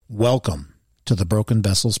Welcome to the Broken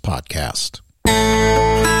Vessels Podcast.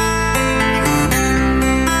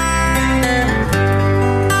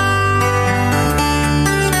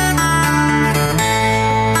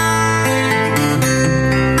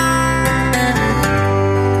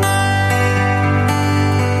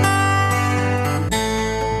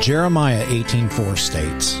 Jeremiah 18:4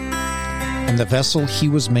 states, "And the vessel he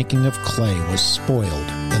was making of clay was spoiled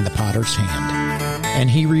in the potter's hand, and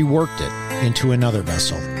he reworked it into another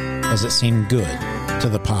vessel, as it seemed good to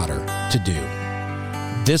the potter to do."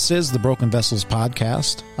 This is the Broken Vessels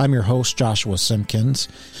Podcast. I'm your host, Joshua Simpkins.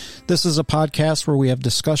 This is a podcast where we have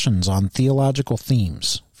discussions on theological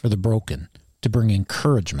themes for the broken to bring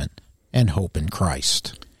encouragement and hope in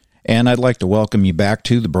Christ. And I'd like to welcome you back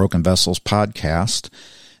to the Broken Vessels Podcast.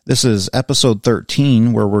 This is episode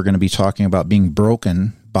 13, where we're going to be talking about being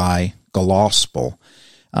broken by Glawspel.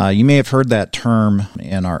 You may have heard that term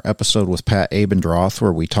in our episode with Pat Abendroth,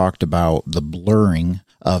 where we talked about the blurring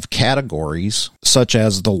of categories such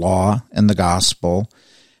as the law and the gospel,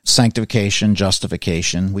 sanctification,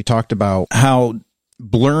 justification. We talked about how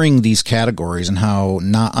blurring these categories and how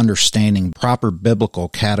not understanding proper biblical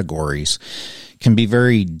categories can be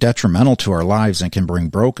very detrimental to our lives and can bring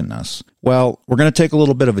brokenness. Well, we're going to take a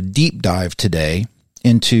little bit of a deep dive today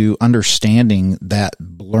into understanding that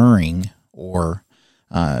blurring or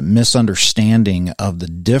misunderstanding of the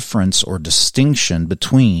difference or distinction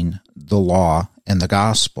between the law and the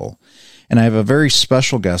gospel. And I have a very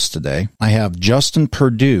special guest today. I have Justin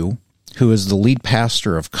Perdue, who is the lead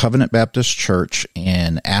pastor of Covenant Baptist Church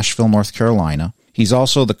in Asheville, North Carolina. He's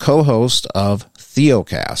also the co-host of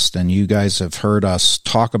Theocast, and you guys have heard us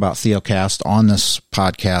talk about Theocast on this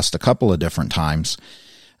podcast a couple of different times.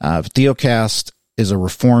 Theocast is a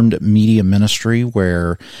Reformed media ministry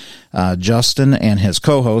where Justin and his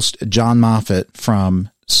co-host, John Moffitt from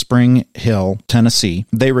Spring Hill, Tennessee,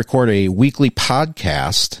 they record a weekly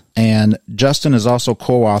podcast, and Justin has also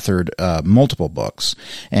co-authored multiple books.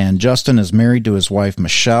 And Justin is married to his wife,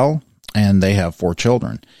 Michelle, and they have 4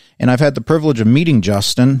 children. And I've had the privilege of meeting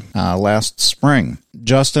Justin last spring.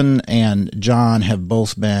 Justin and John have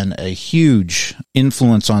both been a huge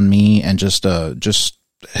influence on me and just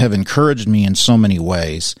have encouraged me in so many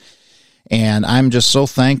ways. And I'm just so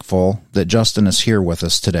thankful that Justin is here with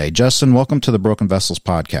us today. Justin, welcome to the Broken Vessels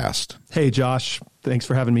Podcast. Hey, Josh. Thanks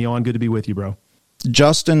for having me on. Good to be with you, bro.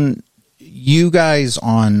 Justin, you guys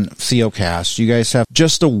on Theocast, you guys have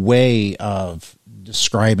just a way of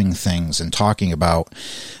describing things and talking about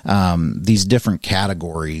these different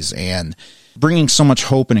categories and bringing so much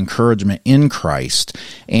hope and encouragement in Christ.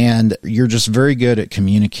 And you're just very good at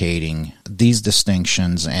communicating these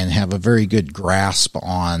distinctions and have a very good grasp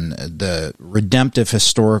on the redemptive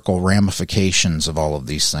historical ramifications of all of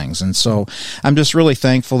these things. And so I'm just really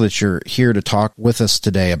thankful that you're here to talk with us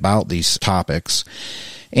today about these topics.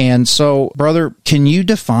 And so, brother, can you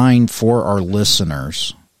define for our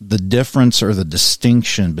listeners the difference or the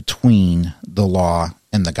distinction between the law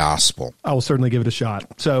and the gospel? I will certainly give it a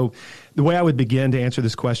shot. So the way I would begin to answer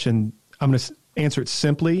this question, I'm going to answer it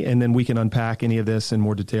simply, and then we can unpack any of this in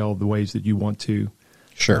more detail the ways that you want to.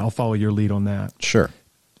 Sure. I'll follow your lead on that. Sure.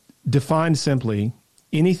 Defined simply,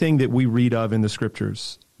 anything that we read of in the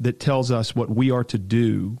scriptures that tells us what we are to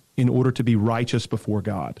do in order to be righteous before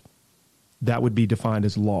God, that would be defined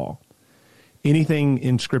as law. Anything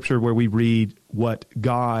in Scripture where we read what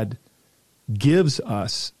God gives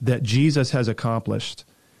us that Jesus has accomplished,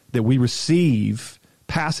 that we receive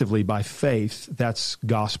passively by faith, that's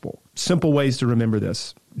gospel. Simple ways to remember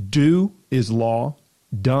this. Do is law.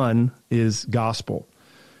 Done is gospel.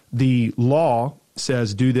 The law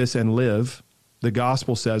says, do this and live. The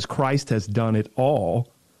gospel says, Christ has done it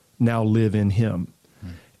all. Now live in him.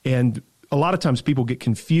 And a lot of times people get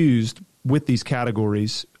confused with these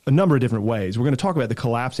categories a number of different ways. We're going to talk about the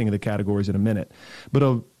collapsing of the categories in a minute. But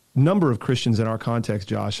a number of Christians in our context,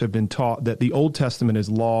 Josh, have been taught that the Old Testament is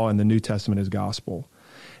law and the New Testament is gospel.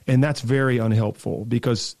 And that's very unhelpful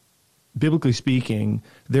because, biblically speaking,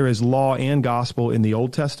 there is law and gospel in the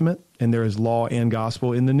Old Testament, and there is law and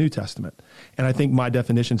gospel in the New Testament. And I think my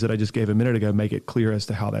definitions that I just gave a minute ago make it clear as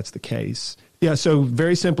to how that's the case. Yeah, so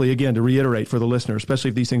very simply, again, to reiterate for the listener, especially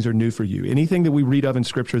if these things are new for you, anything that we read of in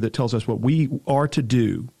Scripture that tells us what we are to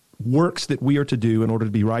do, works that we are to do in order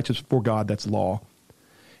to be righteous before God, that's law.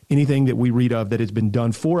 Anything that we read of that has been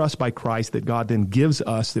done for us by Christ that God then gives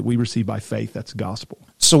us that we receive by faith, that's gospel.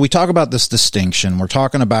 So we talk about this distinction. We're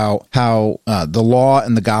talking about how the law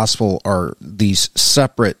and the gospel are these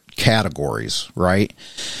separate categories, right?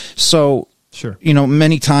 So Sure. You know,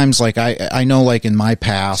 many times, like I know, like in my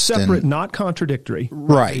past, separate, not contradictory.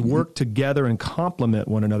 Right. They work together and complement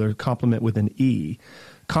one another. Complement with an E.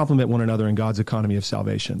 complement one another in God's economy of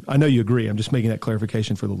salvation. I know you agree. I'm just making that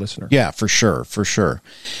clarification for the listener. Yeah, for sure, for sure.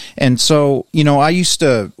 And so, I used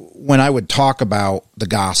to, when I would talk about the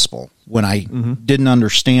gospel, when I didn't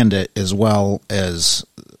understand it as well as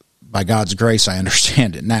by God's grace I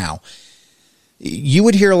understand it now, you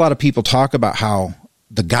would hear a lot of people talk about how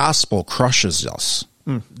the gospel crushes us.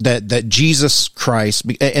 That Jesus Christ,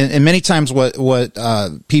 and many times what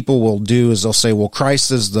people will do is they'll say, well,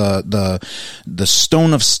 Christ is the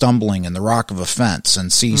stone of stumbling and the rock of offense,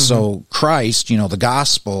 and see, so Christ, the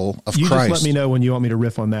gospel of Christ. You just let me know when you want me to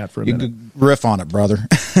riff on that for a minute. You riff on it, brother.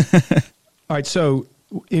 All right, so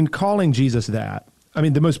in calling Jesus that,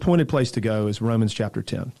 the most pointed place to go is Romans chapter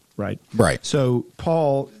 10. Right. So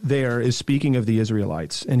Paul there is speaking of the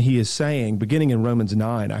Israelites, and he is saying, beginning in Romans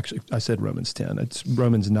 9, actually, I said Romans 10. It's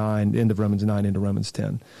Romans 9, end of Romans 9 into Romans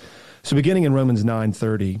 10. So beginning in Romans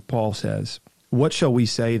 9:30, Paul says, "What shall we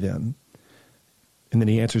say then?" And then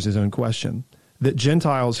he answers his own question, "That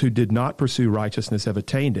Gentiles who did not pursue righteousness have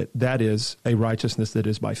attained it, that is, a righteousness that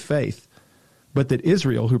is by faith. But that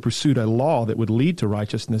Israel, who pursued a law that would lead to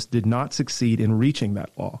righteousness, did not succeed in reaching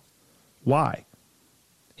that law. Why?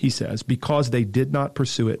 He says, because they did not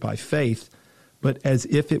pursue it by faith, but as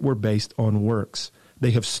if it were based on works. They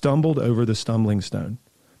have stumbled over the stumbling stone.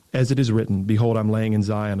 As it is written, behold, I'm laying in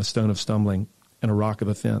Zion a stone of stumbling and a rock of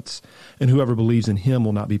offense, and whoever believes in him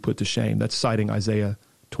will not be put to shame." That's citing Isaiah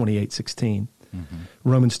 28:16.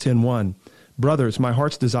 Romans 10:1. "Brothers, my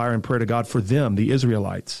heart's desire and prayer to God for them, the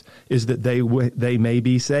Israelites, is that they may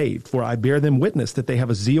be saved. For I bear them witness that they have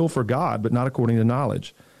a zeal for God, but not according to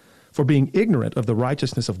knowledge. For being ignorant of the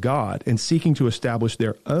righteousness of God and seeking to establish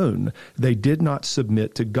their own, they did not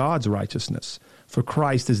submit to God's righteousness. For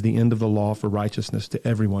Christ is the end of the law for righteousness to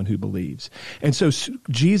everyone who believes." And so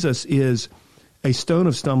Jesus is a stone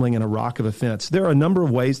of stumbling and a rock of offense. There are a number of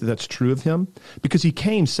ways that that's true of him, because he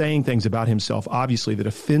came saying things about himself, obviously, that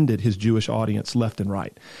offended his Jewish audience left and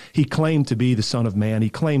right. He claimed to be the Son of Man. He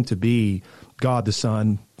claimed to be God the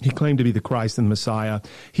Son. He claimed to be the Christ and the Messiah.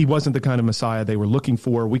 He wasn't the kind of Messiah they were looking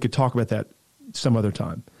for. We could talk about that some other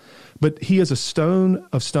time. But he is a stone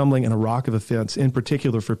of stumbling and a rock of offense, in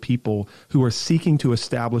particular for people who are seeking to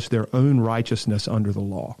establish their own righteousness under the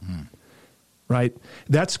law. Right?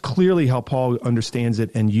 That's clearly how Paul understands it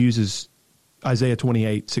and uses Isaiah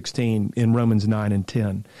 28:16 in Romans 9 and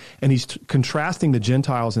 10. And he's contrasting the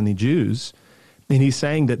Gentiles and the Jews, and he's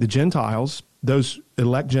saying that the Gentiles, those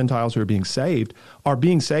elect Gentiles who are being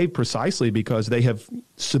saved precisely because they have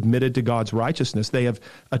submitted to God's righteousness. They have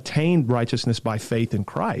attained righteousness by faith in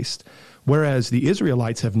Christ, whereas the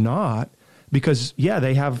Israelites have not, because,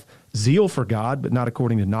 they have zeal for God, but not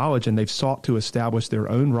according to knowledge, and they've sought to establish their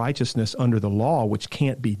own righteousness under the law, which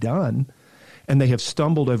can't be done, and they have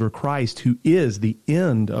stumbled over Christ, who is the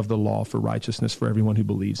end of the law for righteousness for everyone who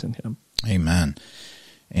believes in him. Amen.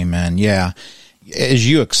 Yeah. As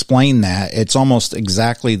you explain that, it's almost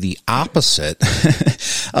exactly the opposite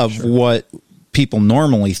of what people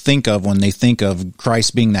normally think of when they think of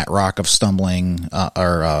Christ being that rock of stumbling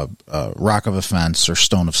or rock of offense or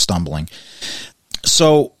stone of stumbling.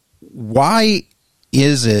 So why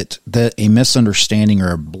is it that a misunderstanding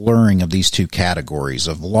or a blurring of these two categories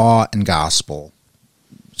of law and gospel,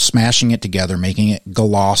 smashing it together, making it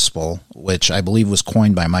Glawspel, which I believe was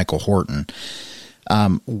coined by Michael Horton,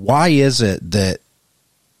 why is it that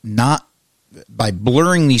not by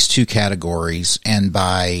blurring these two categories and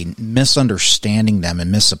by misunderstanding them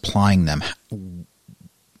and misapplying them,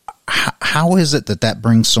 how is it that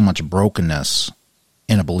brings so much brokenness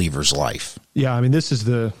in a believer's life? Yeah, this is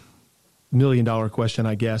the million-dollar question,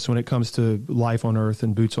 I guess, when it comes to life on earth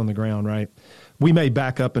and boots on the ground, right? We may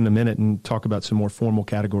back up in a minute and talk about some more formal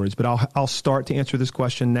categories, but I'll start to answer this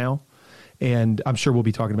question now, and I'm sure we'll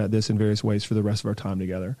be talking about this in various ways for the rest of our time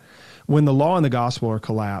together. When the law and the gospel are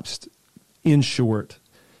collapsed, in short,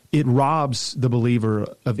 it robs the believer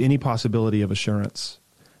of any possibility of assurance.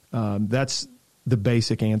 That's the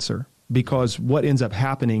basic answer, because what ends up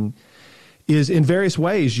happening is in various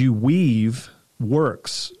ways you weave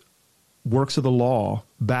works of the law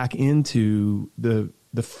back into the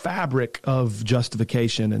fabric of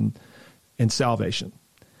justification and salvation.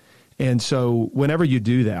 And so whenever you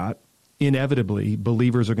do that, inevitably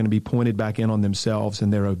believers are going to be pointed back in on themselves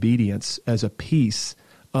and their obedience as a piece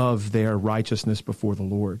of their righteousness before the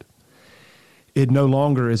Lord. It no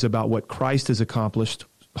longer is about what Christ has accomplished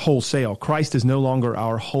wholesale. Christ is no longer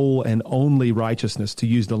our whole and only righteousness, to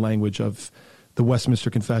use the language of the Westminster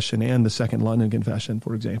Confession and the Second London Confession,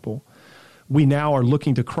 for example. We now are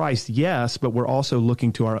looking to Christ, yes, but we're also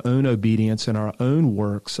looking to our own obedience and our own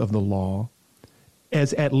works of the law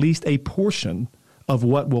as at least a portion of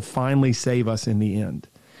what will finally save us in the end.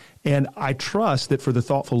 And I trust that for the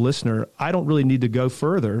thoughtful listener, I don't really need to go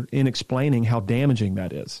further in explaining how damaging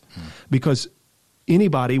that is. Because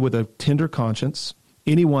anybody with a tender conscience,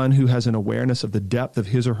 anyone who has an awareness of the depth of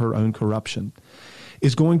his or her own corruption,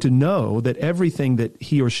 is going to know that everything that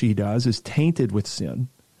he or she does is tainted with sin.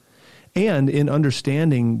 And in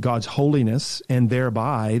understanding God's holiness and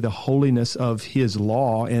thereby the holiness of his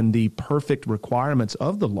law and the perfect requirements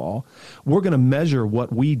of the law, we're going to measure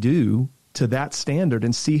what we do to that standard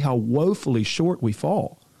and see how woefully short we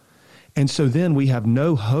fall. And so then we have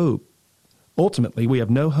no hope. Ultimately, we have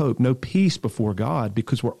no hope, no peace before God,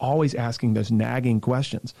 because we're always asking those nagging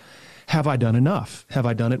questions. Have I done enough? Have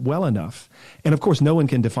I done it well enough? And of course, no one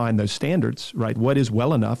can define those standards, right? What is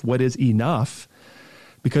well enough? What is enough?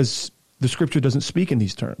 Because the Scripture doesn't speak in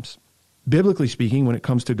these terms. Biblically speaking, when it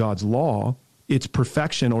comes to God's law, it's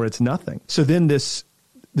perfection or it's nothing. So then this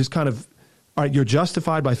kind of, all right, you're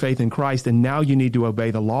justified by faith in Christ, and now you need to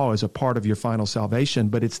obey the law as a part of your final salvation,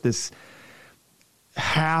 but it's this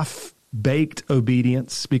half-baked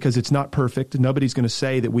obedience because it's not perfect. Nobody's going to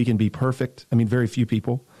say that we can be perfect. I mean, very few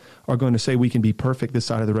people are going to say we can be perfect this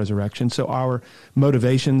side of the resurrection. So our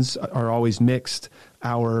motivations are always mixed.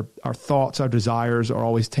 Our thoughts, our desires are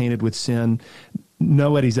always tainted with sin.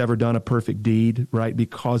 Nobody's ever done a perfect deed, right,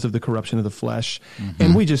 because of the corruption of the flesh. Mm-hmm.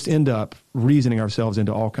 And we just end up reasoning ourselves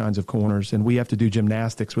into all kinds of corners, and we have to do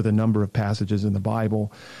gymnastics with a number of passages in the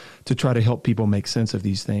Bible to try to help people make sense of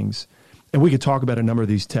these things. And we could talk about a number of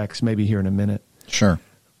these texts maybe here in a minute. Sure.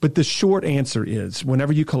 But the short answer is,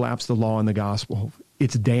 whenever you collapse the law and the gospel,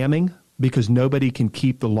 it's damning because nobody can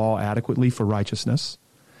keep the law adequately for righteousness.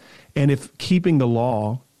 And if keeping the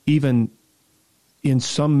law, even in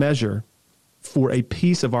some measure, for a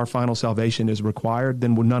piece of our final salvation is required,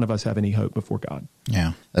 then none of us have any hope before God.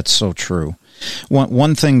 Yeah, that's so true.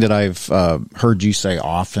 One thing that I've heard you say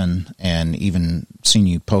often, and even seen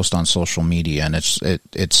you post on social media, and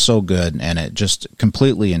it's so good, and it just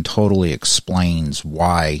completely and totally explains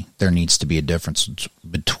why there needs to be a difference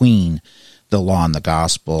between the law and the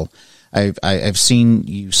gospel. I've seen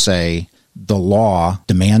you say the law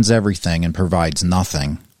demands everything and provides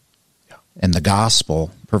nothing, and the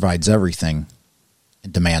gospel provides everything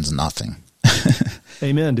and demands nothing.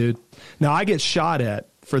 Amen, dude. Now, I get shot at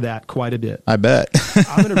for that quite a bit. I bet.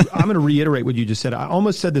 I'm going to reiterate what you just said. I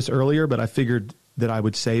almost said this earlier, but I figured that I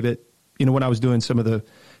would save it. You know, when I was doing some of the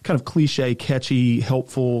kind of cliche, catchy,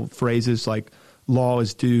 helpful phrases like law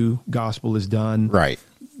is due, gospel is done. Right.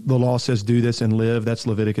 The law says do this and live. That's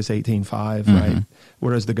Leviticus 18:5, right?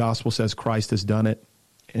 Whereas the gospel says Christ has done it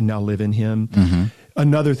and now live in him. Mm-hmm.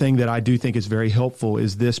 Another thing that I do think is very helpful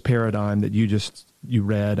is this paradigm that you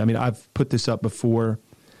read. I mean, I've put this up before.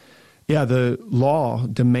 Yeah, the law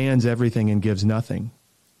demands everything and gives nothing.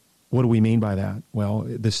 What do we mean by that? Well,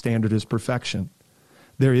 the standard is perfection.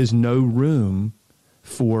 There is no room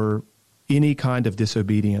for any kind of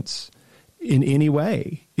disobedience in any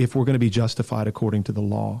way if we're going to be justified according to the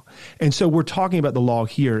law. And so we're talking about the law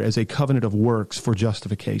here as a covenant of works for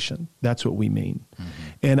justification. That's what we mean. Mm-hmm.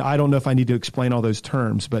 And I don't know if I need to explain all those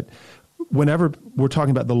terms, but whenever we're talking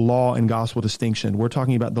about the law and gospel distinction, we're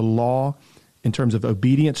talking about the law in terms of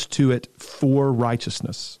obedience to it for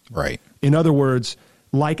righteousness. Right. In other words,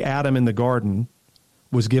 like Adam in the garden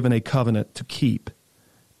was given a covenant to keep,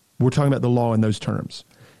 we're talking about the law in those terms,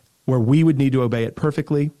 where we would need to obey it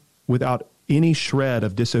perfectly without any shred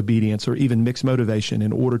of disobedience or even mixed motivation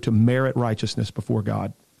in order to merit righteousness before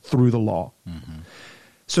God through the law. Mm-hmm.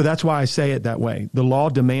 So that's why I say it that way. The law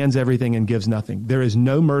demands everything and gives nothing. There is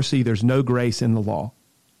no mercy, there's no grace in the law.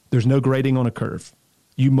 There's no grading on a curve.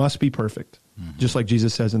 You must be perfect, just like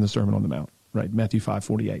Jesus says in the Sermon on the Mount, right? Matthew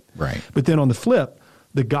 5:48. Right. But then on the flip,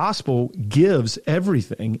 the gospel gives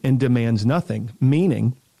everything and demands nothing,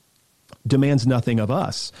 meaning demands nothing of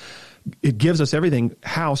us. It gives us everything.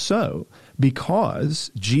 How so? Because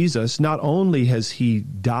Jesus, not only has he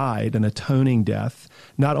died an atoning death,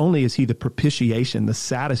 not only is he the propitiation, the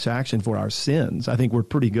satisfaction for our sins, I think we're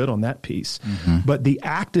pretty good on that piece, but the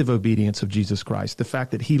active obedience of Jesus Christ, the fact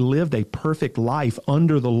that he lived a perfect life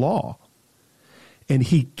under the law, and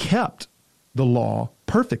he kept the law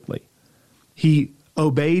perfectly. He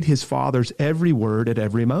obeyed his Father's every word at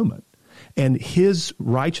every moment. And his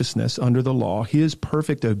righteousness under the law, his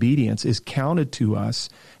perfect obedience is counted to us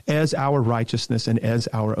as our righteousness and as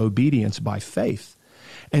our obedience by faith.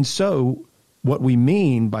 And so what we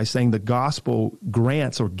mean by saying the gospel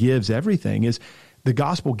grants or gives everything is the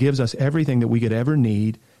gospel gives us everything that we could ever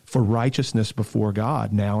need for righteousness before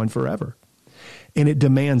God now and forever. And it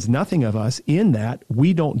demands nothing of us in that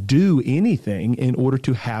we don't do anything in order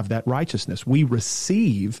to have that righteousness. We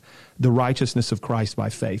receive the righteousness of Christ by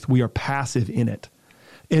faith. We are passive in it.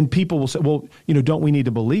 And people will say, well, don't we need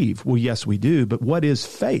to believe? Well, yes, we do. But what is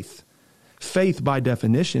faith? Faith, by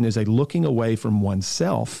definition, is a looking away from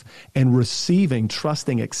oneself and receiving,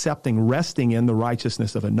 trusting, accepting, resting in the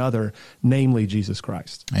righteousness of another, namely Jesus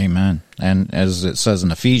Christ. Amen. And as it says in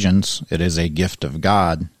Ephesians, it is a gift of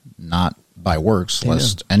God, not by works, Amen.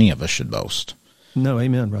 lest any of us should boast. No,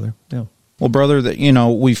 amen, brother. Yeah. Well, brother,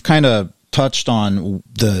 we've kind of touched on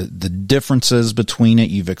the differences between it.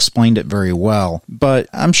 You've explained it very well. But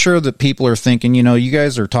I'm sure that people are thinking, you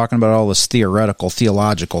guys are talking about all this theological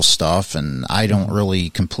stuff, and I don't really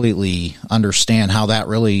completely understand how that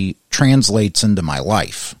really translates into my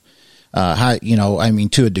life.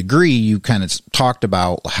 To a degree, you kind of talked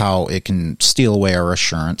about how it can steal away our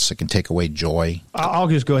assurance. It can take away joy. I'll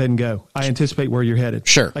just go ahead and go. I anticipate where you're headed.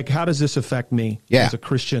 Sure. Like, how does this affect me Yeah. as a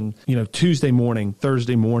Christian, Tuesday morning,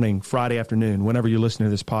 Thursday morning, Friday afternoon, whenever you're listening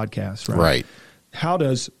to this podcast, right? Right. How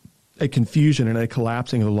does a confusion and a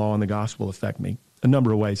collapsing of the law and the gospel affect me? A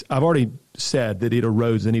number of ways. I've already said that it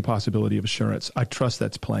erodes any possibility of assurance. I trust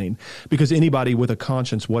that's plain, because anybody with a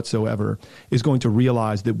conscience whatsoever is going to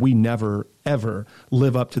realize that we never, ever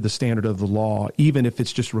live up to the standard of the law, even if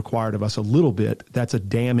it's just required of us a little bit. That's a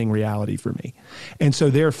damning reality for me. And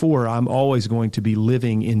so therefore, I'm always going to be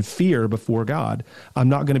living in fear before God. I'm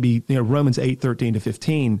not going to be, Romans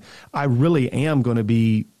 8:13-15, I really am going to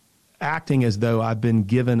be acting as though I've been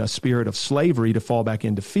given a spirit of slavery to fall back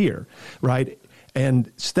into fear, right? And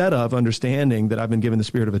instead of understanding that I've been given the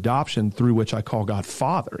spirit of adoption through which I call God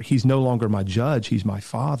Father, He's no longer my judge, He's my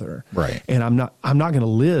Father. Right. And I'm not going to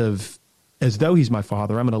live as though He's my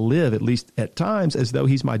Father. I'm going to live, at least at times, as though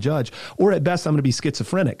He's my judge. Or at best, I'm going to be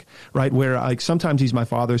schizophrenic, right? Where sometimes He's my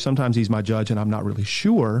Father, sometimes He's my judge, and I'm not really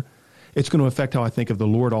sure. It's going to affect how I think of the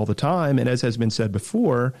Lord all the time. And as has been said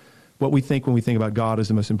before, what we think when we think about God is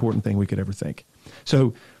the most important thing we could ever think.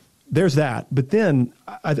 So there's that. But then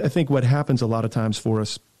I think what happens a lot of times for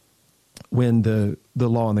us when the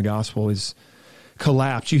law and the gospel is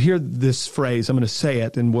collapsed, you hear this phrase, I'm going to say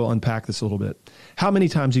it and we'll unpack this a little bit. How many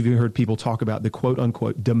times have you heard people talk about the quote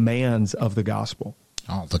unquote demands of the gospel?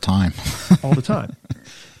 All the time. All the time.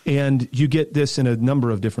 And you get this in a number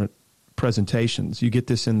of different presentations. You get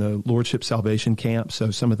this in the Lordship Salvation camp. So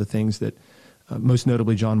some of the things that most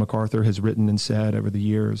notably John MacArthur has written and said over the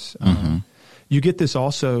years. Mm-hmm. You get this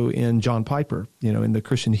also in John Piper, in the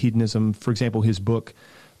Christian Hedonism, for example, his book,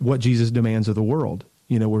 What Jesus Demands of the World,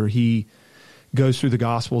 where he goes through the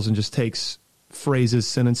Gospels and just takes phrases,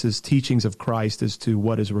 sentences, teachings of Christ as to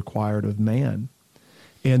what is required of man.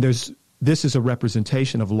 And this is a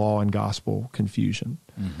representation of law and gospel confusion.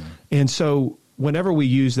 Mm-hmm. And so whenever we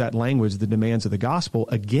use that language, the demands of the gospel,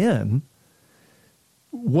 again,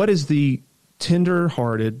 what is the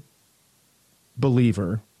tender-hearted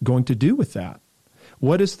believer going to do with that?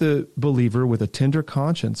 What is the believer with a tender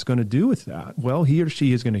conscience going to do with that? Well, he or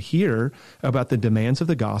she is going to hear about the demands of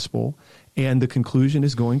the gospel, and the conclusion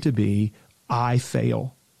is going to be, I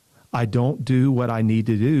fail. I don't do what I need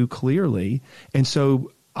to do clearly. And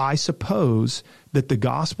so I suppose that the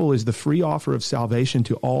gospel is the free offer of salvation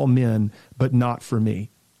to all men, but not for me.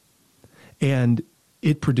 And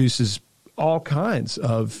it produces all kinds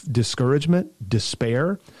of discouragement,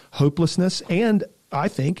 despair, hopelessness, and I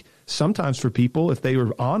think sometimes for people, if they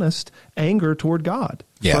were honest, anger toward God,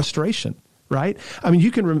 frustration, right? I mean,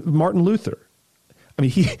 you can Martin Luther. I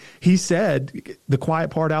mean, he said the quiet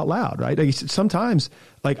part out loud, right? He said, sometimes,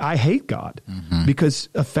 I hate God because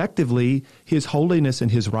effectively His holiness and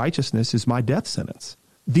His righteousness is my death sentence.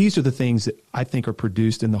 These are the things that I think are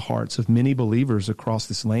produced in the hearts of many believers across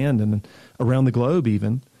this land and around the globe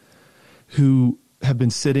even, who have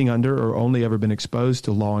been sitting under or only ever been exposed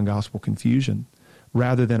to law and gospel confusion,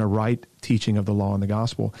 rather than a right teaching of the law and the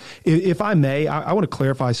gospel. If I may, I want to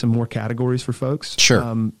clarify some more categories for folks.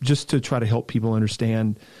 Sure. Just to try to help people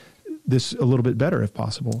understand this a little bit better, if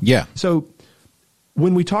possible. Yeah. So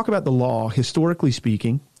when we talk about the law, historically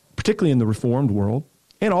speaking, particularly in the Reformed world,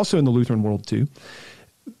 and also in the Lutheran world too,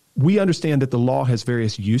 we understand that the law has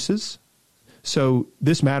various uses. So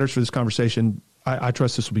this matters for this conversation. I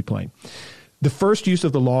trust this will be plain. The first use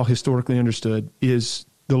of the law, historically understood, is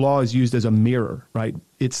the law is used as a mirror, right?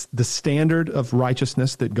 It's the standard of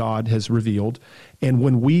righteousness that God has revealed. And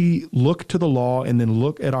when we look to the law and then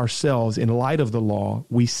look at ourselves in light of the law,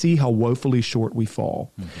 we see how woefully short we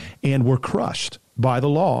fall. Mm-hmm. And we're crushed by the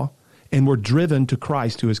law, and we're driven to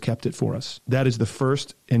Christ who has kept it for us. That is the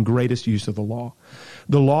first and greatest use of the law.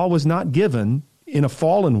 The law was not given in a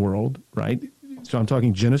fallen world, right? So I'm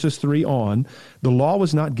talking Genesis 3 on. The law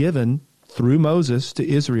was not given through Moses to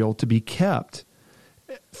Israel to be kept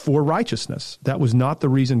for righteousness. That was not the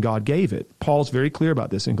reason God gave it. Paul's very clear about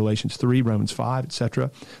this in Galatians 3, Romans 5,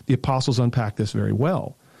 etc. The apostles unpack this very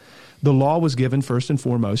well. The law was given first and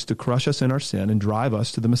foremost to crush us in our sin and drive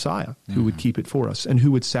us to the Messiah, who would keep it for us and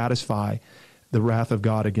who would satisfy the wrath of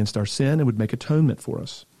God against our sin and would make atonement for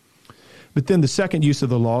us. But then the second use of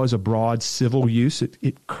the law is a broad civil use.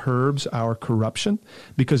 It curbs our corruption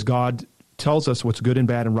because God tells us what's good and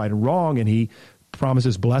bad and right and wrong, and he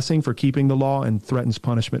promises blessing for keeping the law and threatens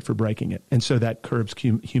punishment for breaking it. And so that curbs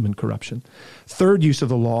human corruption. Third use of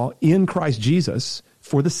the law in Christ Jesus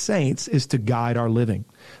for the saints is to guide our living.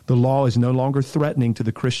 The law is no longer threatening to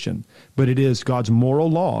the Christian, but it is God's moral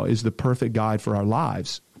law is the perfect guide for our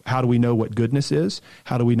lives. How do we know what goodness is?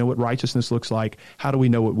 How do we know what righteousness looks like? How do we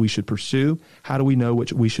know what we should pursue? How do we know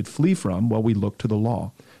what we should flee from? Well, we look to the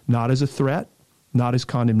law, not as a threat, not as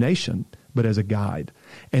condemnation, but as a guide.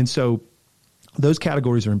 And so those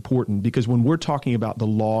categories are important because when we're talking about the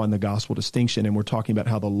law and the gospel distinction and we're talking about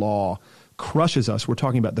how the law crushes us, we're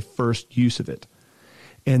talking about the first use of it.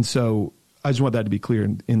 And so I just want that to be clear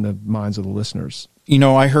in the minds of the listeners. You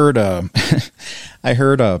know, I heard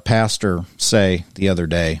a pastor say the other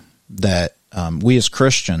day that we as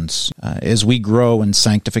Christians, as we grow in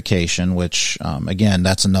sanctification, which, again,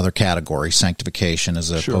 that's another category, sanctification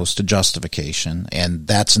as opposed to justification, and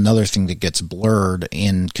that's another thing that gets blurred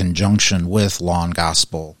in conjunction with law and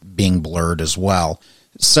gospel being blurred as well,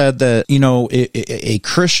 said that, you know, a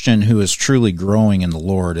Christian who is truly growing in the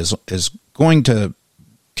Lord is going to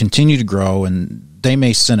continue to grow, and they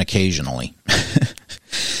may sin occasionally.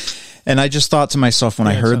 And I just thought to myself when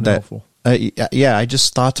I heard that, I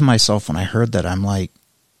just thought to myself when I heard that, I'm like,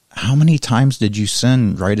 how many times did you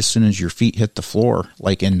sin right as soon as your feet hit the floor,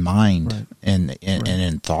 like in mind and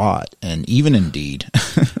in thought and even in deed?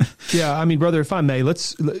 Yeah, I mean, brother, if I may,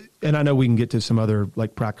 and I know we can get to some other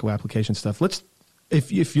like practical application stuff.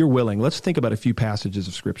 If you're willing, let's think about a few passages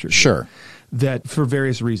of Scripture. Sure. That for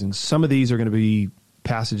various reasons, some of these are going to be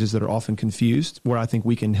passages that are often confused, where I think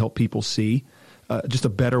we can help people see just a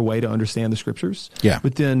better way to understand the Scriptures. Yeah.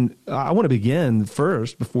 But then I want to begin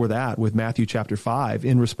first, before that, with Matthew chapter 5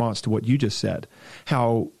 in response to what you just said,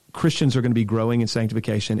 how Christians are going to be growing in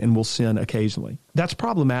sanctification and will sin occasionally. That's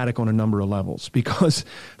problematic on a number of levels because,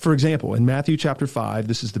 for example, in Matthew chapter 5,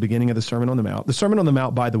 this is the beginning of the Sermon on the Mount. The Sermon on the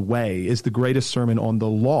Mount, by the way, is the greatest sermon on the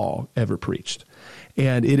law ever preached.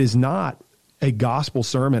 And it is not a gospel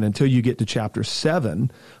sermon until you get to chapter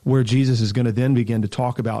 7, where Jesus is going to then begin to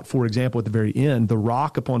talk about, for example, at the very end, the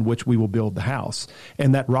rock upon which we will build the house.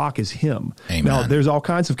 And that rock is him. Amen. Now, there's all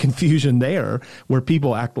kinds of confusion there where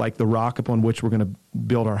people act like the rock upon which we're going to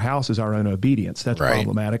build our house is our own obedience. That's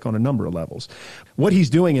problematic on a number of levels. What he's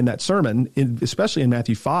doing in that sermon, especially in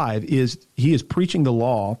Matthew 5, is he is preaching the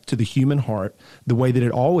law to the human heart the way that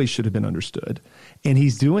it always should have been understood. And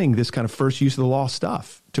he's doing this kind of first use of the law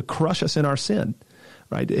stuff to crush us in our sin,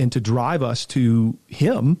 right? And to drive us to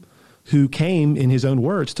him who came, in his own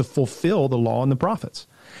words, to fulfill the law and the prophets.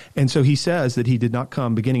 And so he says that he did not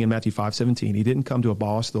come, beginning in Matthew 5:17, he didn't come to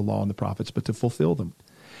abolish the law and the prophets, but to fulfill them.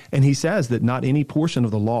 And he says that not any portion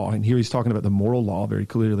of the law, and here he's talking about the moral law very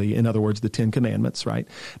clearly, in other words, the 10 Commandments, right?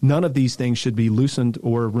 None of these things should be loosened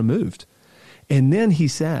or removed. And then he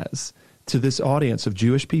says to this audience of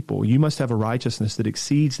Jewish people, you must have a righteousness that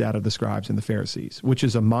exceeds that of the scribes and the Pharisees, which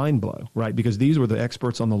is a mind blow, right? Because these were the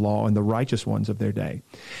experts on the law and the righteous ones of their day.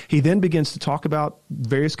 He then begins to talk about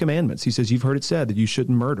various commandments. He says, you've heard it said that you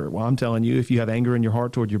shouldn't murder. Well, I'm telling you, if you have anger in your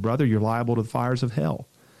heart toward your brother, you're liable to the fires of hell.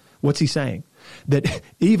 What's he saying? That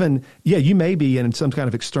even, you may be in some kind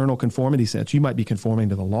of external conformity sense. You might be conforming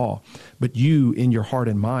to the law, but you in your heart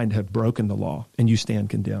and mind have broken the law and you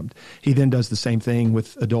stand condemned. He then does the same thing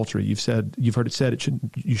with adultery. You've heard it said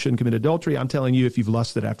you shouldn't commit adultery. I'm telling you, if you've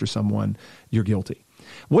lusted after someone, you're guilty.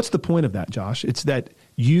 What's the point of that, Josh? It's that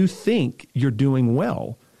you think you're doing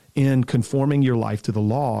well in conforming your life to the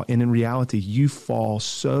law, and in reality, you fall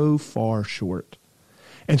so far short.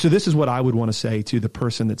 And so this is what I would want to say to the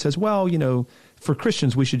person that says, well, for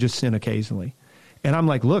Christians, we should just sin occasionally. And I'm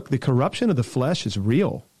like, look, the corruption of the flesh is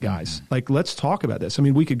real, guys. Mm-hmm. Like, let's talk about this. I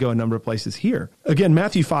mean, we could go a number of places here. Again,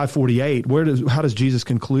 Matthew 5:48, how does Jesus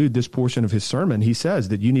conclude this portion of his sermon? He says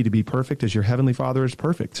that you need to be perfect as your heavenly Father is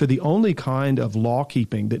perfect. So the only kind of law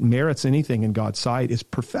keeping that merits anything in God's sight is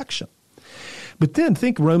perfection. But then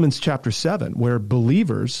think Romans chapter 7, where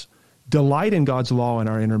believers delight in God's law in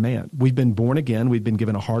our inner man. We've been born again. We've been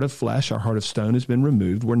given a heart of flesh. Our heart of stone has been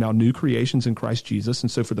removed. We're now new creations in Christ Jesus.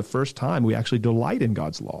 And so for the first time, we actually delight in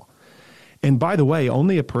God's law. And by the way,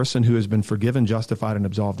 only a person who has been forgiven, justified, and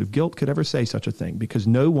absolved of guilt could ever say such a thing, because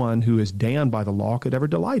no one who is damned by the law could ever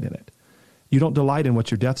delight in it. You don't delight in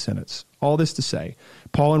what's your death sentence. All this to say,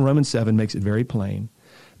 Paul in Romans 7 makes it very plain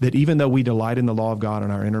that even though we delight in the law of God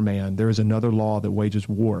in our inner man, there is another law that wages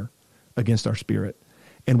war against our spirit.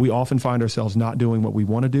 And we often find ourselves not doing what we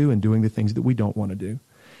want to do and doing the things that we don't want to do.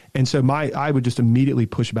 And so I would just immediately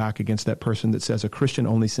push back against that person that says a Christian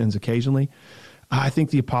only sins occasionally. I think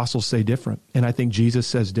the apostles say different, and I think Jesus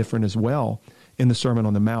says different as well in the Sermon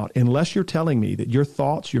on the Mount. Unless you're telling me that your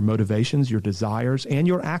thoughts, your motivations, your desires, and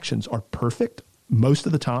your actions are perfect most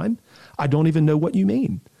of the time, I don't even know what you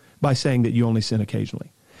mean by saying that you only sin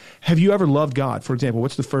occasionally. Have you ever loved God? For example,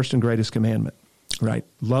 what's the first and greatest commandment? Right?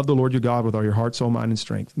 Love the Lord your God with all your heart, soul, mind, and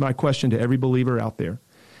strength. My question to every believer out there,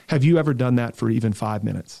 have you ever done that for even 5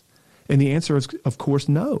 minutes? And the answer is, of course,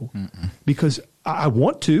 no. Because I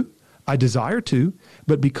want to, I desire to,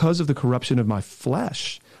 but because of the corruption of my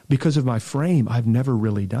flesh, because of my frame, I've never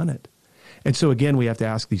really done it. And so again, we have to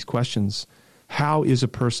ask these questions. How is a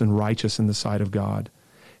person righteous in the sight of God?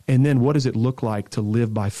 And then what does it look like to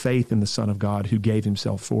live by faith in the Son of God who gave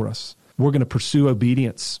himself for us? We're going to pursue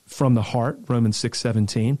obedience from the heart, Romans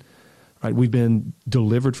 6:17. Right? We've been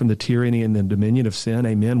delivered from the tyranny and the dominion of sin.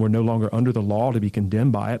 Amen. We're no longer under the law to be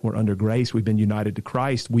condemned by it. We're under grace. We've been united to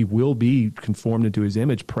Christ. We will be conformed into his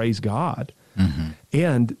image. Praise God.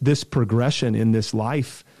 And this progression in this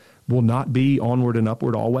life will not be onward and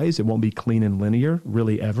upward always. It won't be clean and linear,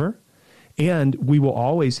 really, ever. And we will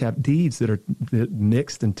always have deeds that are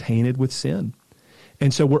mixed and tainted with sin.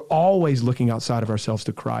 And so we're always looking outside of ourselves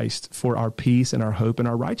to Christ for our peace and our hope and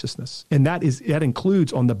our righteousness. And that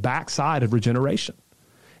includes on the backside of regeneration.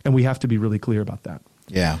 And we have to be really clear about that.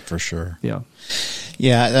 Yeah, for sure. Yeah.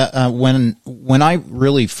 Yeah, when I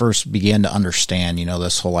really first began to understand,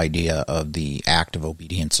 this whole idea of the active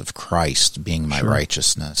obedience of Christ being my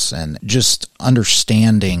righteousness, and just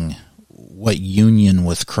understanding what union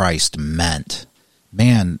with Christ meant,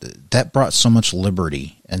 man, that brought so much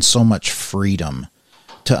liberty and so much freedom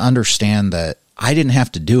to understand that I didn't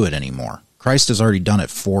have to do it anymore. Christ has already done it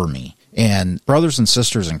for me. And brothers and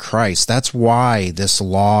sisters in Christ, that's why this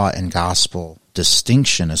law and gospel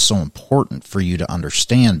distinction is so important for you to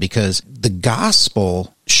understand, because the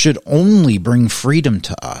gospel should only bring freedom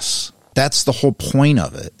to us. That's the whole point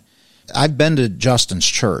of it. I've been to Justin's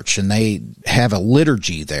church, and they have a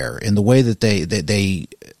liturgy there in the way that they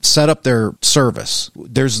set up their service.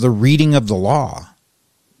 There's the reading of the law,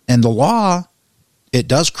 and the law, it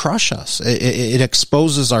does crush us. It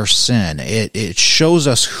exposes our sin. It shows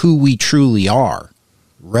us who we truly are.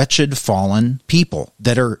 Wretched, fallen people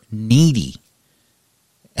that are needy.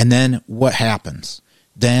 And then what happens?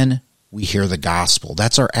 Then we hear the gospel.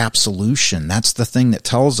 That's our absolution. That's the thing that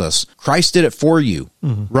tells us Christ did it for you.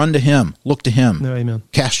 Run to him. Look to him. No, amen.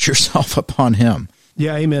 Cast yourself upon him.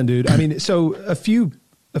 Yeah, amen, dude. I mean, so a few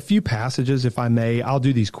passages, if I may. I'll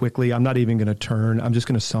do these quickly. I'm not even going to turn. I'm just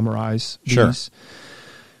going to summarize these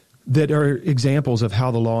that are examples of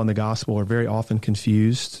how the law and the gospel are very often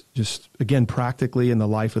confused. Just, again, practically in the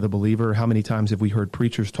life of the believer, how many times have we heard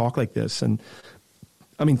preachers talk like this? And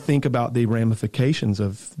I mean, think about the ramifications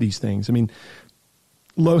of these things. I mean,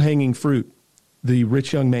 low-hanging fruit, the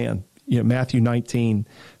rich young man, Matthew 19,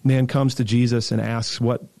 man comes to Jesus and asks,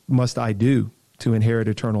 what must I do to inherit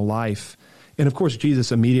eternal life? And of course,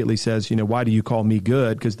 Jesus immediately says, why do you call me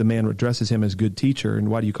good? Because the man addresses him as good teacher. And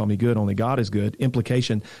why do you call me good? Only God is good.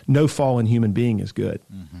 Implication, no fallen human being is good.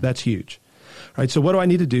 That's huge. All right, so what do I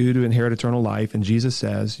need to do to inherit eternal life? And Jesus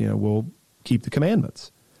says, we'll keep the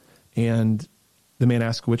commandments. And the man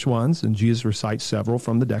asks which ones, and Jesus recites several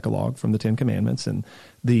from the Decalogue, from the Ten Commandments. And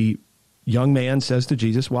the young man says to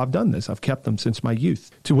Jesus, well, I've done this. I've kept them since my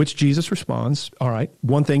youth. To which Jesus responds, all right,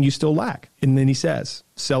 one thing you still lack. And then he says,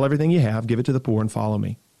 sell everything you have, give it to the poor, and follow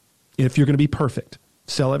me. If you're going to be perfect,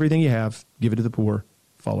 sell everything you have, give it to the poor,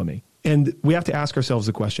 follow me. And we have to ask ourselves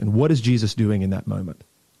the question, what is Jesus doing in that moment?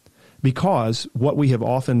 Because what we have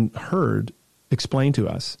often heard explained to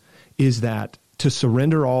us is that to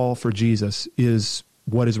surrender all for Jesus is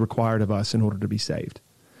what is required of us in order to be saved.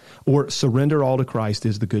 Or surrender all to Christ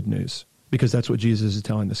is the good news, because that's what Jesus is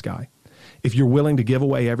telling this guy. If you're willing to give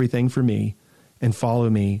away everything for me and follow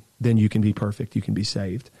me, then you can be perfect, you can be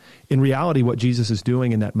saved. In reality, what Jesus is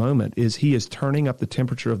doing in that moment is he is turning up the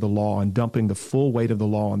temperature of the law and dumping the full weight of the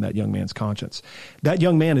law on that young man's conscience. That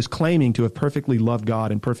young man is claiming to have perfectly loved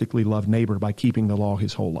God and perfectly loved neighbor by keeping the law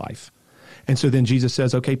his whole life. And so then Jesus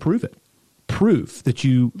says, okay, prove it. Prove that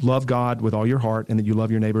you love God with all your heart and that you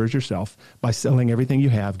love your neighbor as yourself by selling everything you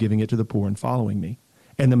have, giving it to the poor, and following me.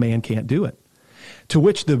 And the man can't do it. To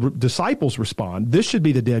which the disciples respond, this should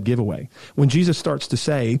be the dead giveaway. When Jesus starts to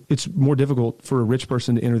say it's more difficult for a rich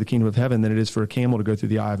person to enter the kingdom of heaven than it is for a camel to go through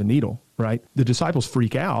the eye of a needle, right? The disciples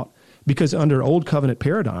freak out Because under old covenant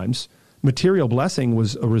paradigms, material blessing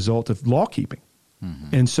was a result of law keeping.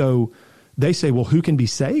 Mm-hmm. And so they say, well, who can be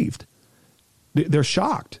saved? They're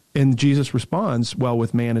shocked. And Jesus responds, well,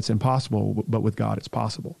 with man it's impossible, but with God it's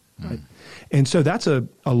possible. Right? And so that's a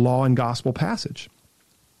law and gospel passage.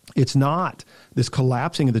 It's not this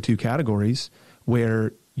collapsing of the two categories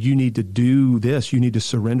where you need to do this, you need to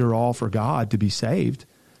surrender all for God to be saved.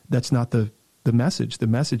 That's not the message. The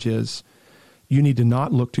message is you need to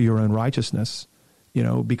not look to your own righteousness,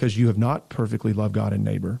 because you have not perfectly loved God and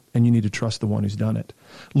neighbor, and you need to trust the one who's done it.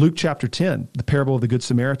 Luke chapter 10, the parable of the Good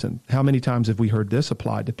Samaritan. How many times have we heard this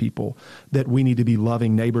applied to people, that we need to be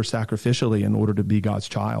loving neighbor sacrificially in order to be God's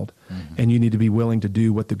child? Mm-hmm. And you need to be willing to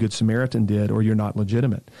do what the Good Samaritan did, or you're not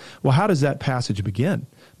legitimate. Well, how does that passage begin?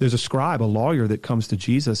 There's a scribe, a lawyer, that comes to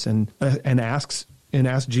Jesus and asks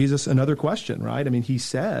Jesus another question, right? I mean, he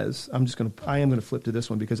says, I am going to flip to this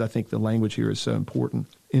one because I think the language here is so important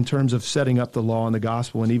in terms of setting up the law and the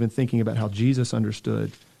gospel, and even thinking about how Jesus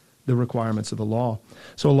understood the requirements of the law.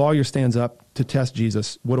 So a lawyer stands up to test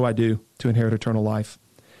Jesus. What do I do to inherit eternal life?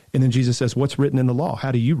 And then Jesus says, what's written in the law?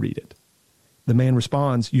 How do you read it? The man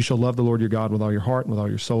responds, you shall love the Lord your God with all your heart, and with all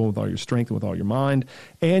your soul, with all your strength, and with all your mind,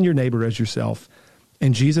 and your neighbor as yourself.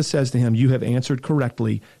 And Jesus says to him, you have answered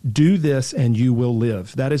correctly. Do this and you will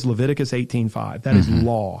live. That is Leviticus 18:5. That is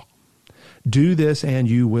law. Do this and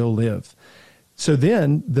you will live. So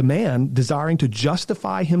then the man, desiring to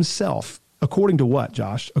justify himself, according to what,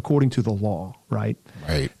 Josh? According to the law, right?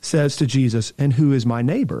 Right. Says to Jesus, and who is my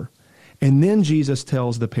neighbor? And then Jesus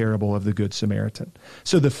tells the parable of the Good Samaritan.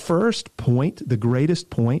 So the first point, the greatest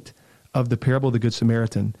point of the parable of the Good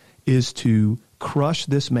Samaritan is to crush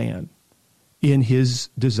this man in his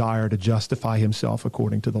desire to justify himself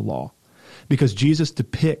according to the law. Because Jesus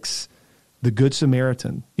depicts the Good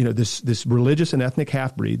Samaritan, this religious and ethnic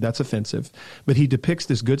half-breed, that's offensive, but he depicts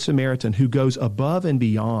this Good Samaritan who goes above and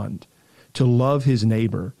beyond to love his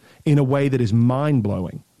neighbor in a way that is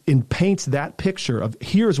mind-blowing, and paints that picture of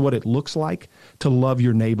here's what it looks like to love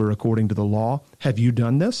your neighbor according to the law. Have you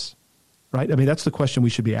done this? Right? I mean, that's the question we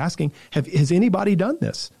should be asking. Has anybody done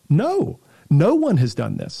this? No. No one has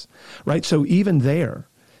done this, right? So even there,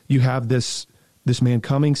 you have this man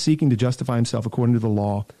coming, seeking to justify himself according to the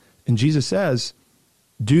law. And Jesus says,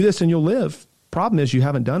 do this and you'll live. Problem is you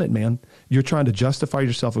haven't done it, man. You're trying to justify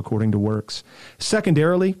yourself according to works.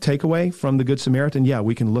 Secondarily, takeaway from the Good Samaritan,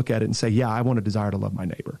 we can look at it and say, I want a desire to love my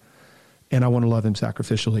neighbor. And I want to love him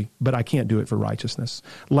sacrificially, but I can't do it for righteousness.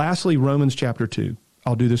 Lastly, Romans chapter 2.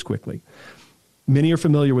 I'll do this quickly. Many are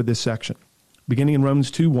familiar with this section. Beginning in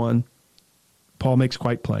Romans 2:1, Paul makes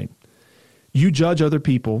quite plain. You judge other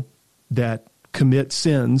people that commit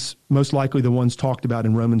sins, most likely the ones talked about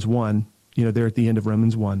in Romans 1, there at the end of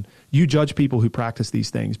Romans 1. You judge people who practice these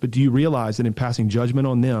things, but do you realize that in passing judgment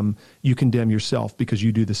on them, you condemn yourself because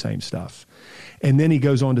you do the same stuff? And then he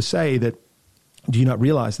goes on to say that, do you not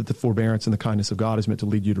realize that the forbearance and the kindness of God is meant to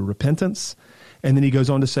lead you to repentance? And then he goes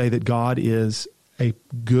on to say that God is a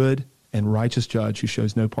good and righteous judge who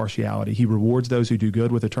shows no partiality. He rewards those who do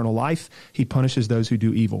good with eternal life. He punishes those who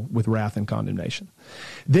do evil with wrath and condemnation.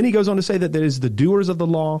 Then he goes on to say that it is the doers of the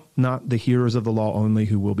law, not the hearers of the law only,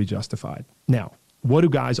 who will be justified. Now, what do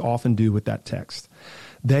guys often do with that text?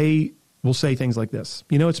 They will say things like this.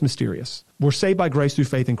 It's mysterious. We're saved by grace through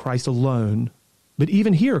faith in Christ alone. But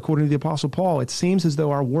even here, according to the Apostle Paul, it seems as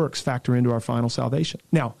though our works factor into our final salvation.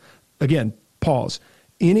 Now, again, pause.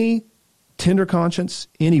 Any tender conscience,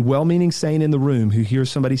 any well-meaning saint in the room who hears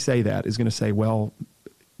somebody say that is going to say, well,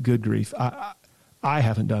 good grief, I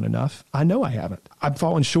haven't done enough. I know I haven't. I've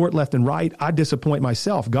fallen short left and right. I disappoint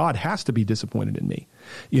myself. God has to be disappointed in me.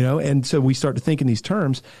 And so we start to think in these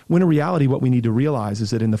terms, when in reality what we need to realize is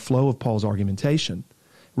that in the flow of Paul's argumentation,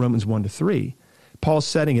 Romans 1-3, Paul's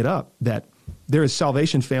setting it up that there is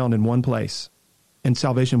salvation found in one place, and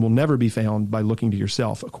salvation will never be found by looking to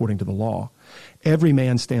yourself according to the law. Every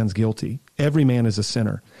man stands guilty. Every man is a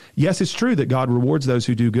sinner. Yes, it's true that God rewards those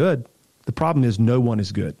who do good. The problem is no one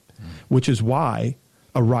is good, which is why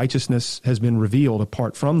a righteousness has been revealed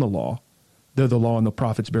apart from the law, though the law and the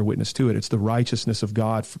prophets bear witness to it. It's the righteousness of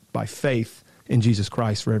God by faith in Jesus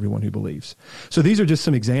Christ for everyone who believes. So these are just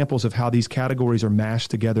some examples of how these categories are mashed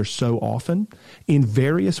together so often in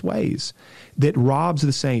various ways that robs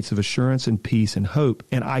the saints of assurance and peace and hope,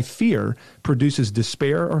 and I fear produces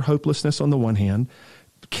despair or hopelessness on the one hand,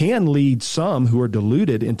 can lead some who are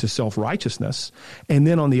deluded into self-righteousness, and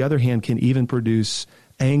then on the other hand can even produce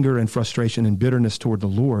anger and frustration and bitterness toward the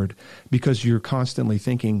Lord because you're constantly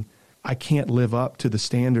thinking, I can't live up to the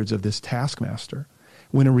standards of this taskmaster.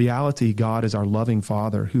 When in reality, God is our loving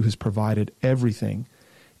Father who has provided everything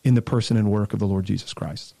in the person and work of the Lord Jesus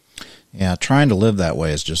Christ. Yeah, trying to live that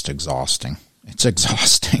way is just exhausting. It's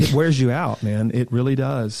exhausting. It wears you out, man. It really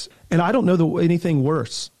does. And I don't know anything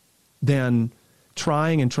worse than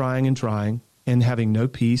trying and trying and trying and having no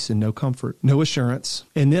peace and no comfort, no assurance.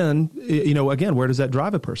 And then, again, where does that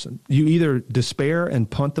drive a person? You either despair and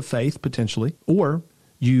punt the faith potentially, or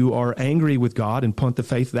you are angry with God and punt the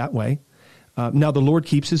faith that way. Now, the Lord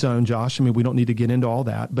keeps his own, Josh. I mean, we don't need to get into all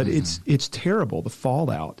that, but it's terrible, the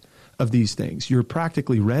fallout of these things. You're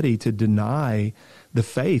practically ready to deny the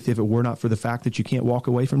faith if it were not for the fact that you can't walk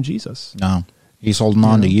away from Jesus. No, he's holding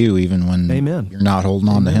on to you even when Amen. You're not holding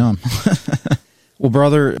on to him. Well,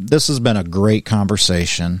 brother, this has been a great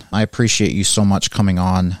conversation. I appreciate you so much coming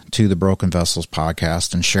on to the Broken Vessels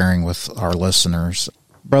podcast and sharing with our listeners.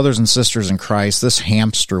 Brothers and sisters in Christ, this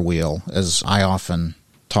hamster wheel, as I often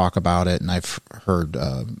talk about it, and I've heard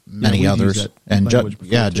many others, and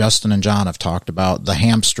Justin and John have talked about the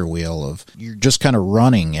hamster wheel of you're just kind of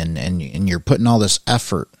running and you're putting all this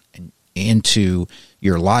effort into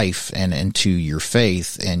your life and into your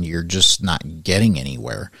faith, and you're just not getting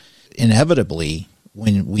anywhere. Inevitably,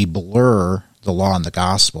 when we blur the law and the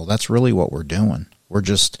gospel, that's really what we're doing. We're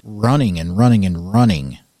just running and running and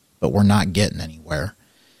running, but we're not getting anywhere.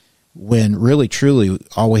 When really, truly,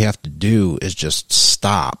 all we have to do is just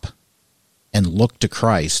stop and look to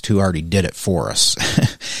Christ, who already did it for us.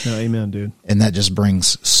 Amen, dude. And that just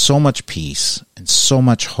brings so much peace and so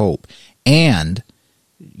much hope. And,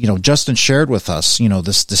 Justin shared with us,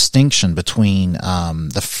 this distinction between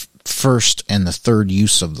the first and the third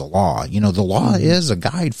use of the law. The law is a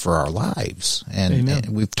guide for our lives. And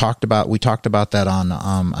we talked about that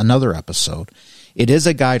on another episode. It is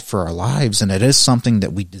a guide for our lives, and it is something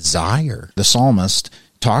that we desire. The psalmist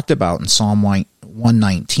talked about in Psalm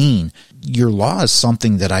 119, your law is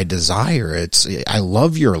something that I desire. I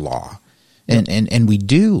love your law. And we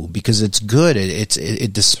do, because it's good.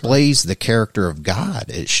 It displays the character of God.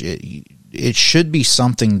 It should be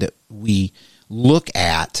something that we look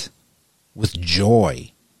at with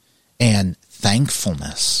joy and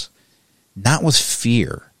thankfulness, not with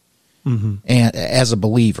fear. Mm-hmm. And as a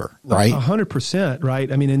believer, right? 100%,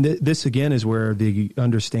 right? I mean, and this again is where the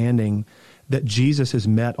understanding that Jesus has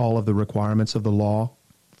met all of the requirements of the law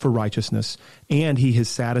for righteousness, and he has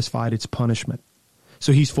satisfied its punishment.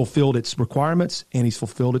 So he's fulfilled its requirements, and he's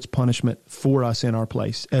fulfilled its punishment for us in our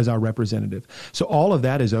place as our representative. So all of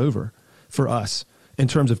that is over for us. In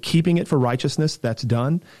terms of keeping it for righteousness, that's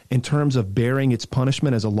done. In terms of bearing its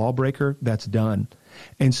punishment as a lawbreaker, that's done.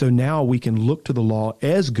 And so now we can look to the law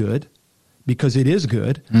as good, because it is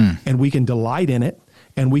good, and we can delight in it,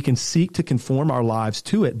 and we can seek to conform our lives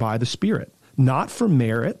to it by the Spirit, not for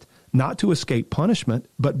merit, not to escape punishment,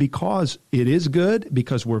 but because it is good,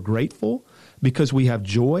 because we're grateful, because we have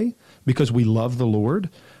joy, because we love the Lord,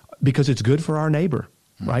 because it's good for our neighbor,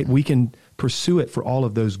 right? We can pursue it for all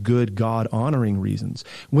of those good, God-honoring reasons.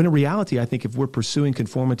 When in reality, I think if we're pursuing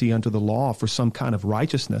conformity unto the law for some kind of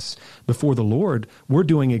righteousness before the Lord, we're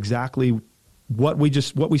doing exactly what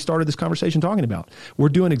we started this conversation talking about. We're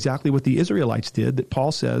doing exactly what the Israelites did that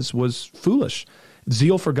Paul says was foolish.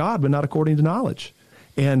 Zeal for God, but not according to knowledge.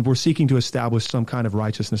 And we're seeking to establish some kind of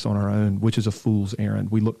righteousness on our own, which is a fool's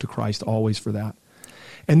errand. We look to Christ always for that.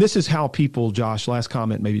 And this is how people, Josh, last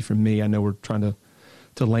comment maybe from me, I know we're trying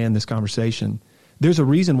to land this conversation. There's a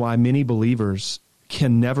reason why many believers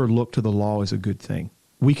can never look to the law as a good thing.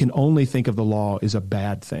 We can only think of the law as a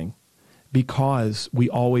bad thing because we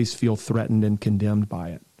always feel threatened and condemned by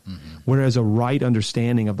it. Mm-hmm. Whereas a right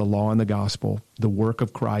understanding of the law and the gospel, the work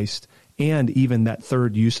of Christ, and even that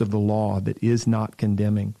third use of the law that is not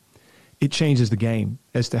condemning, it changes the game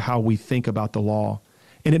as to how we think about the law.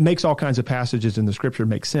 And it makes all kinds of passages in the Scripture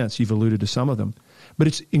make sense. You've alluded to some of them. But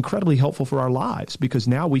it's incredibly helpful for our lives because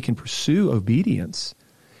now we can pursue obedience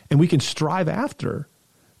and we can strive after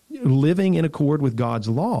living in accord with God's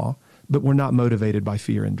law, but we're not motivated by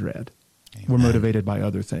fear and dread. Amen. We're motivated by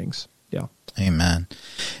other things. Yeah. Amen.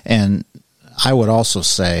 And I would also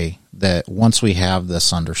say that once we have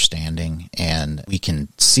this understanding and we can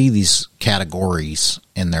see these categories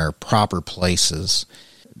in their proper places,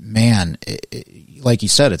 man, like you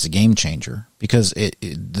said, it's a game changer because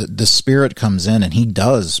the Spirit comes in and He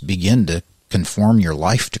does begin to conform your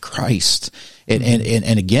life to Christ.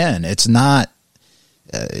 And again, it's not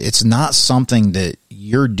something that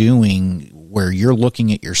you're doing where you're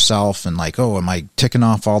looking at yourself and like, oh, am I ticking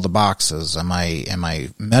off all the boxes? Am I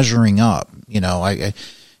measuring up? I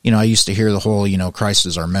used to hear the whole, Christ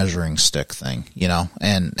is our measuring stick thing,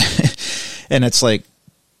 and it's like,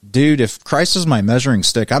 dude, if Christ is my measuring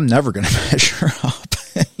stick, I'm never going to measure up.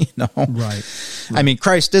 Right. I mean,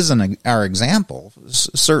 Christ isn't our example,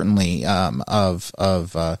 certainly,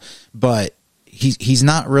 but he's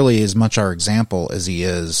not really as much our example as he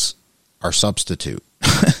is our substitute.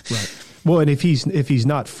 Right. Well, and if he's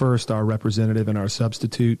not first our representative and our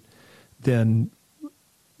substitute, then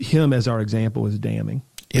him as our example is damning,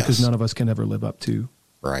 because none of us can ever live up to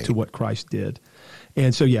what Christ did.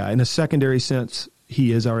 And so, in a secondary sense,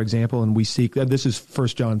 he is our example, and we seek that. This is 1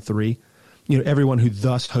 John 3. Everyone who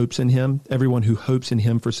thus hopes in him, everyone who hopes in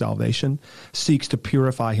him for salvation, seeks to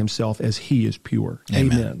purify himself as he is pure.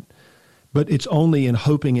 Amen. But it's only in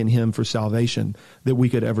hoping in him for salvation that we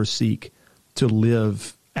could ever seek to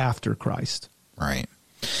live after Christ. Right.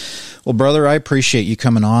 Well, brother, I appreciate you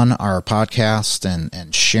coming on our podcast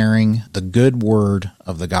and sharing the good word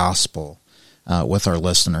of the gospel with our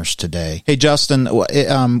listeners today. Hey, Justin,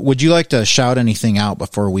 would you like to shout anything out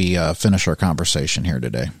before we finish our conversation here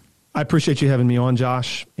today? I appreciate you having me on,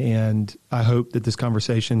 Josh, and I hope that this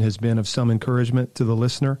conversation has been of some encouragement to the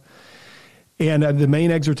listener. And the main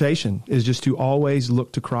exhortation is just to always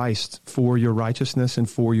look to Christ for your righteousness and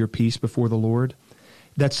for your peace before the Lord.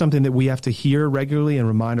 That's something that we have to hear regularly and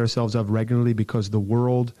remind ourselves of regularly, because the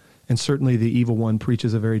world and certainly the evil one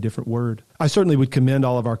preaches a very different word. I certainly would commend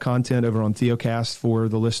all of our content over on Theocast for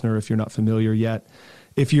the listener if you're not familiar yet.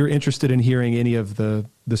 If you're interested in hearing any of the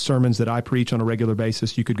sermons that I preach on a regular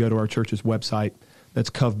basis, you could go to our church's website. That's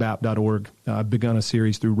covbap.org. I've begun a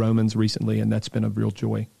series through Romans recently, and that's been a real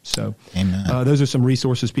joy. So those are some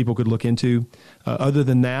resources people could look into. Other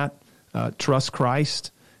than that, trust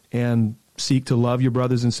Christ and seek to love your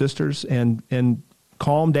brothers and sisters, and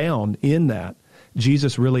calm down in that.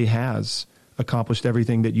 Jesus really has accomplished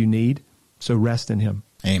everything that you need, so rest in him.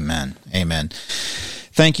 Amen. Amen.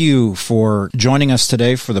 Thank you for joining us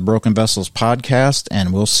today for the Broken Vessels podcast,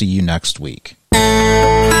 and we'll see you next week.